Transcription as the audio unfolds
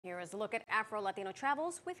is a look at Afro-Latino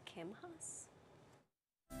Travels with Kim Haas.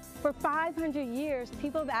 For 500 years,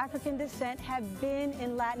 people of African descent have been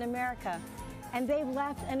in Latin America, and they've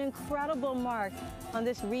left an incredible mark on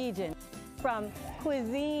this region. From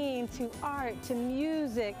cuisine to art to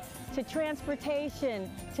music to transportation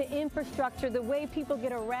to infrastructure, the way people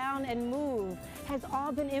get around and move has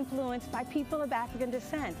all been influenced by people of African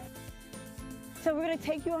descent. So we're going to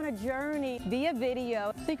take you on a journey via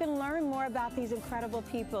video so you can learn more about these incredible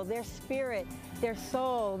people, their spirit, their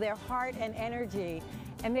soul, their heart and energy,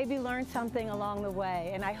 and maybe learn something along the way,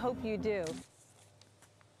 and I hope you do.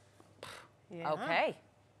 Yeah. Okay.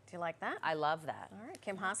 Do you like that? I love that. All right,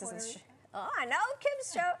 Kim Haas is the I know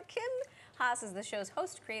Kim Haas is the show's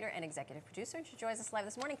host, creator, and executive producer, and she joins us live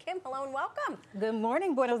this morning. Kim, hello and welcome. Good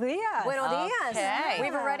morning, buenos dias. Buenos dias. Okay.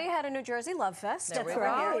 We've already had a New Jersey Love Fest. That's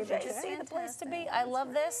right. Did you see the place to be? I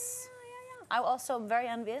love this. I'm also very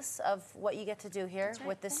envious of what you get to do here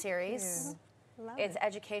with this series. It's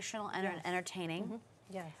educational and entertaining.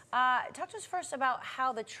 Yes. Talk to us first about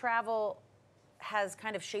how the travel has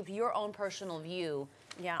kind of shaped your own personal view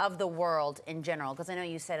of the world in general, because I know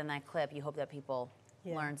you said in that clip you hope that people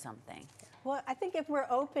learn something. Well, I think if we're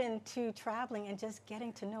open to traveling and just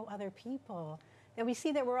getting to know other people, then we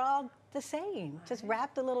see that we're all the same, just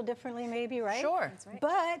wrapped a little differently maybe, right? Sure. That's right.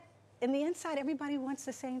 But in the inside, everybody wants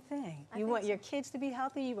the same thing. You want your kids to be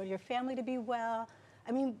healthy, you want your family to be well.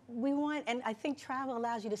 I mean, we want, and I think travel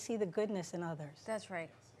allows you to see the goodness in others. That's right.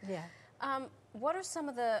 Yeah. What are some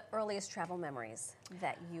of the earliest travel memories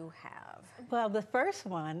that you have? Well, the first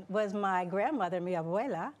one was my grandmother, mi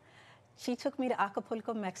abuela. She took me to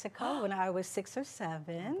Acapulco, Mexico when I was 6 or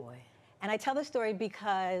 7. Oh boy. And I tell the story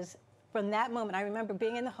because from that moment, I remember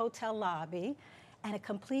being in the hotel lobby and a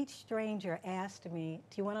complete stranger asked me,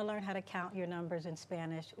 do you want to learn how to count your numbers in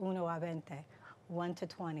Spanish? Uno a 20, 1 to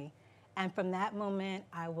 20. And from that moment,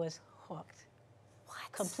 I was hooked.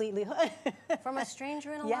 What? Completely hooked. From a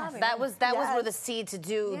stranger in a Yes. lobby? That was where the seed to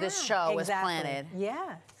do this show was planted.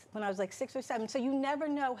 Yes, when I was like 6 or 7. So you never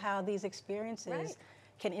know how these experiences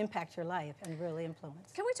can impact your life and really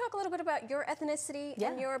influence. Can we talk a little bit about your ethnicity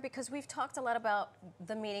and because we've talked a lot about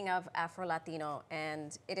the meaning of Afro-Latino,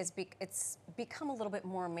 and it's become a little bit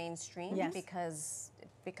more mainstream because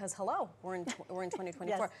hello, we're in 2024.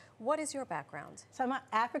 Yes. What is your background? So I'm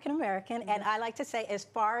African American, and I like to say, as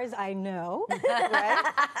far as I know,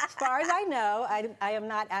 right? As far as I know, I am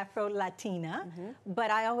not Afro-Latina,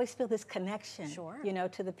 but I always feel this connection, you know,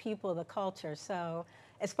 to the people, the culture. So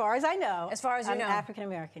as far as I know, I'm African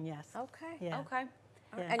American, yes. Okay. Yeah. Okay.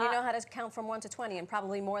 And you know how to count from 1 to 20, and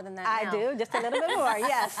probably more than that I do, just a little bit more,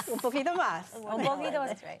 yes. Un poquito más. Un poquito más.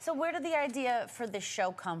 That's right. So where did the idea for this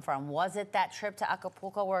show come from? Was it that trip to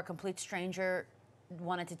Acapulco where a complete stranger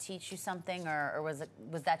wanted to teach you something, or was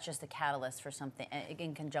that just a catalyst for something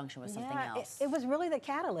in conjunction with something else? It was really the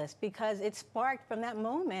catalyst because it sparked from that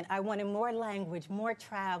moment. I wanted more language, more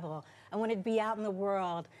travel. I wanted to be out in the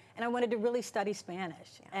world, and I wanted to really study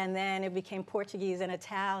Spanish. And then it became Portuguese and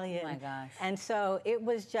Italian. Oh my gosh. And so it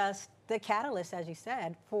was just the catalyst, as you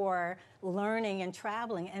said, for learning and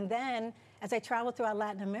traveling. And then as I traveled throughout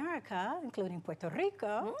Latin America, including Puerto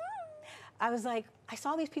Rico, I was like, I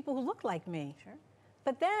saw these people who looked like me. Sure.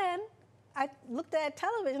 But then I looked at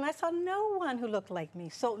television and I saw no one who looked like me.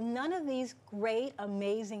 So none of these great,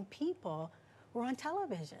 amazing people were on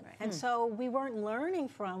television. And so we weren't learning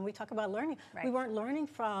from, we talk about learning, we weren't learning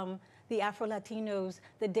from the Afro-Latinos,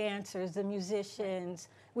 the dancers, the musicians.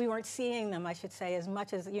 We weren't seeing them, I should say, as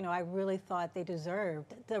much as, you know, I really thought they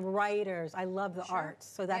deserved. The writers, I love the arts,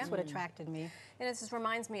 so that's what attracted me. And this just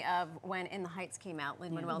reminds me of when In the Heights came out,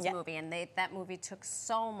 Lin-Manuel's movie, and that movie took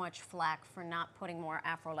so much flack for not putting more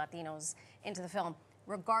Afro-Latinos into the film.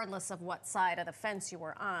 Regardless of what side of the fence you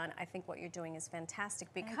were on, I think what you're doing is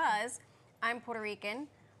fantastic because I'm Puerto Rican.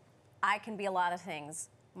 I can be a lot of things.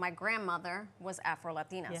 My grandmother was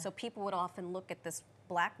Afro-Latina, so people would often look at this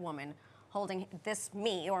black woman holding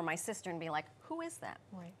me or my sister and be like, who is that?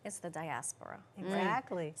 Right. It's the diaspora.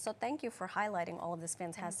 Exactly. So thank you for highlighting all of this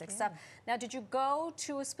fantastic stuff. Now, did you go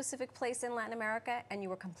to a specific place in Latin America and you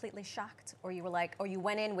were completely shocked? Or you were like, or you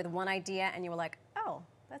went in with one idea and you were like, oh,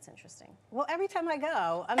 that's interesting. Well, every time I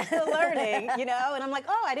go, I'm still learning, you know, and I'm like,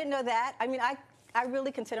 oh, I didn't know that. I mean, I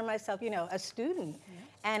really consider myself, you know, a student,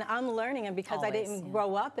 and I'm learning, and because I didn't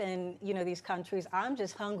grow up in, you know, these countries, I'm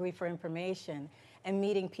just hungry for information and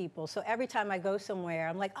meeting people. So every time I go somewhere,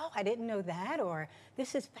 I'm like, oh, I didn't know that, or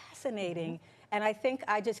this is fascinating. And I think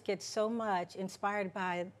I just get so much inspired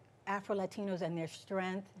by Afro-Latinos and their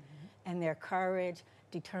strength and their courage,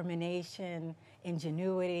 determination,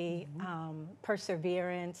 ingenuity,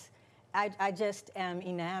 perseverance. I just am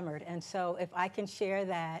enamored. And so if I can share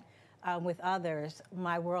that with others,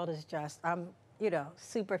 my world is just, you know,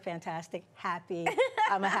 super fantastic, happy.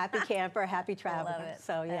 I'm a happy camper, a happy traveler. love it.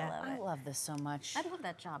 So yeah. I love this so much. I'd love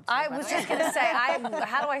that job too, I by was the way. just gonna say,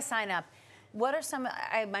 how do I sign up? What are some,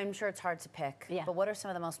 I'm sure it's hard to pick, Yeah. but what are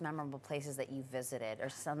some of the most memorable places that you visited, or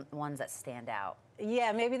some ones that stand out?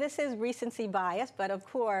 Yeah, maybe this is recency bias, but of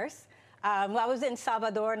course, well, I was in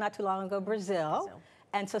Salvador not too long ago, Brazil.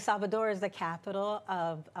 And so Salvador is the capital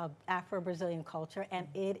of Afro-Brazilian culture, and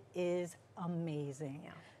it is amazing.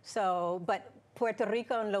 Yeah. So, but Puerto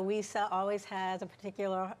Rico and Loíza always has a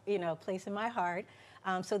particular, you know, place in my heart.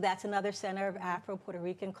 So that's another center of Afro-Puerto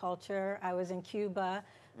Rican culture. I was in Cuba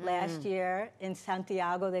last year, in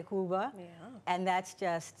Santiago de Cuba, and that's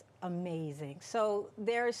just amazing. So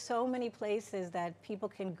there are so many places that people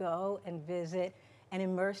can go and visit and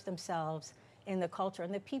immerse themselves in the culture,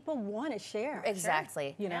 and the people want to share.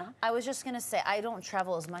 Exactly. You know? I was just gonna say, I don't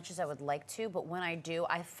travel as much as I would like to, but when I do,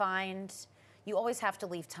 I find you always have to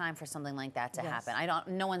leave time for something like that to happen.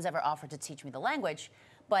 No one's ever offered to teach me the language,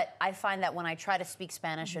 but I find that when I try to speak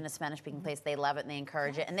Spanish in a Spanish-speaking place, they love it and they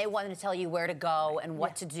encourage it, and they want to tell you where to go and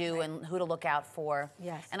what to do and who to look out for.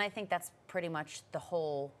 Yes. And I think that's pretty much the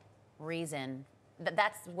whole reason.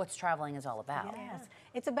 That's what traveling is all about. Yes.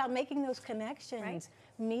 It's about making those connections,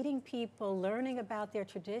 meeting people, learning about their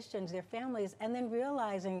traditions, their families, and then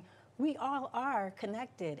realizing we all are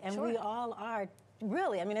connected, and we all are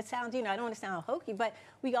really, I mean, it sounds, you know, I don't want to sound hokey, but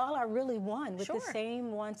we all are really one with the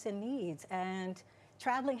same wants and needs. And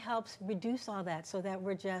traveling helps reduce all that so that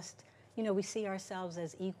we're just, you know, we see ourselves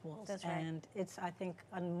as equals. That's right. And it's, I think,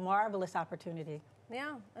 a marvelous opportunity.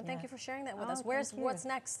 Yeah, and thank you for sharing that with us. thank you. What's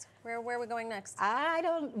next? Where are we going next?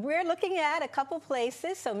 We're looking at a couple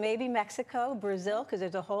places, so maybe Mexico, Brazil, because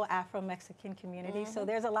there's a whole Afro-Mexican community, so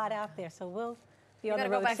there's a lot out there. So we'll be on the gotta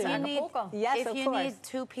go road back to soon. Acapulco. Yes, If of you course. need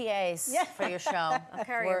 2 PAs for your show,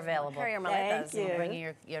 we're available. Carry your Thank maletas. you. We'll bring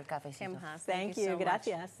you your cafecito. Kim Haas, Thank you you. so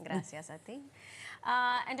Gracias. much. Gracias a ti.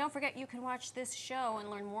 And don't forget, you can watch this show and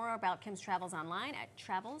learn more about Kim's travels online at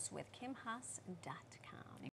travelswithkimhaas.com.